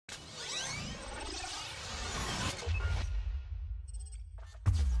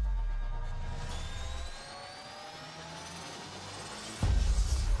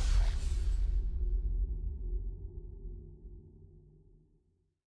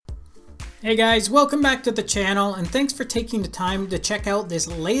Hey guys, welcome back to the channel and thanks for taking the time to check out this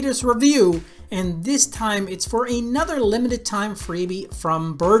latest review, and this time it's for another limited time freebie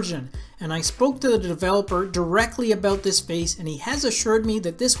from Bergen. And I spoke to the developer directly about this face and he has assured me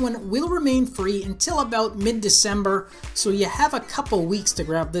that this one will remain free until about mid-December, so you have a couple weeks to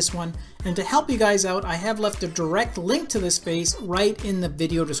grab this one. And to help you guys out, I have left a direct link to this face right in the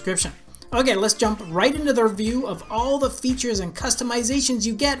video description. Okay, let's jump right into the review of all the features and customizations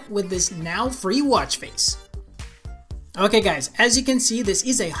you get with this now free watch face. Okay guys, as you can see, this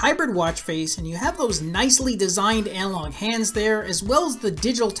is a hybrid watch face and you have those nicely designed analog hands there, as well as the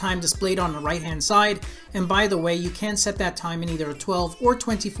digital time displayed on the right hand side. And by the way, you can set that time in either a 12 or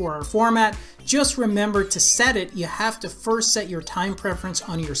 24-hour format. Just remember to set it, you have to first set your time preference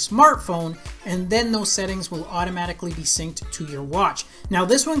on your smartphone, and then those settings will automatically be synced to your watch. Now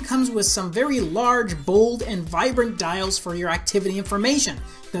this one comes with some very large, bold, and vibrant dials for your activity information.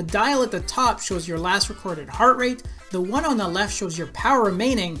 The dial at the top shows your last recorded heart rate, the one on the left shows your power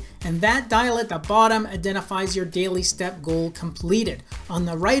remaining, and that dial at the bottom identifies your daily step goal completed. On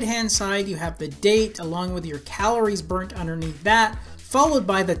the right hand side you have the date along with your calories burnt underneath that, followed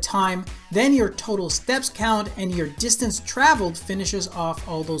by the time, then your total steps count, and your distance traveled finishes off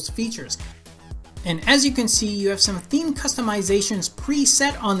all those features. And as you can see, you have some theme customizations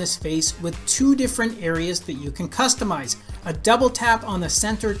preset on this face with two different areas that you can customize. A double tap on the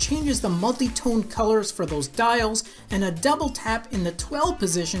center changes the multi-tone colors for those dials, and a double tap in the 12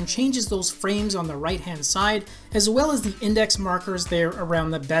 position changes those frames on the right hand side, as well as the index markers there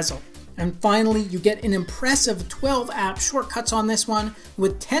around the bezel. And finally, you get an impressive 12 app shortcuts on this one,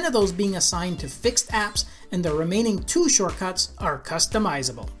 with 10 of those being assigned to fixed apps, and the remaining 2 shortcuts are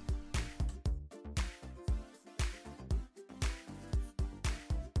customizable.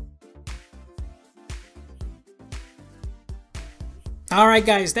 Alright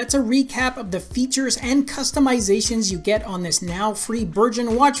guys, that's a recap of the features and customizations you get on this now free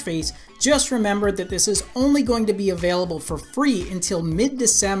Bergen watch face. Just remember that this is only going to be available for free until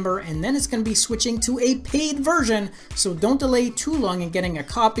mid-December, and then it's going to be switching to a paid version, so don't delay too long in getting a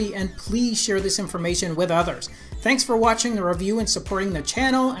copy, and please share this information with others. Thanks for watching the review and supporting the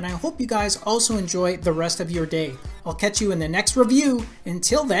channel, and I hope you guys also enjoy the rest of your day. I'll catch you in the next review.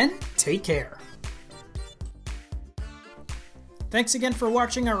 Until then, take care. Thanks again for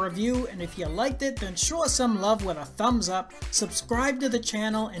watching our review, and if you liked it, then show us some love with a thumbs up, subscribe to the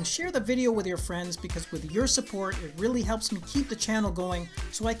channel, and share the video with your friends, because with your support it really helps me keep the channel going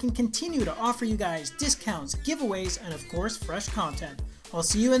so I can continue to offer you guys discounts, giveaways, and of course fresh content. I'll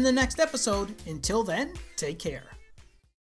see you in the next episode. Until then, take care.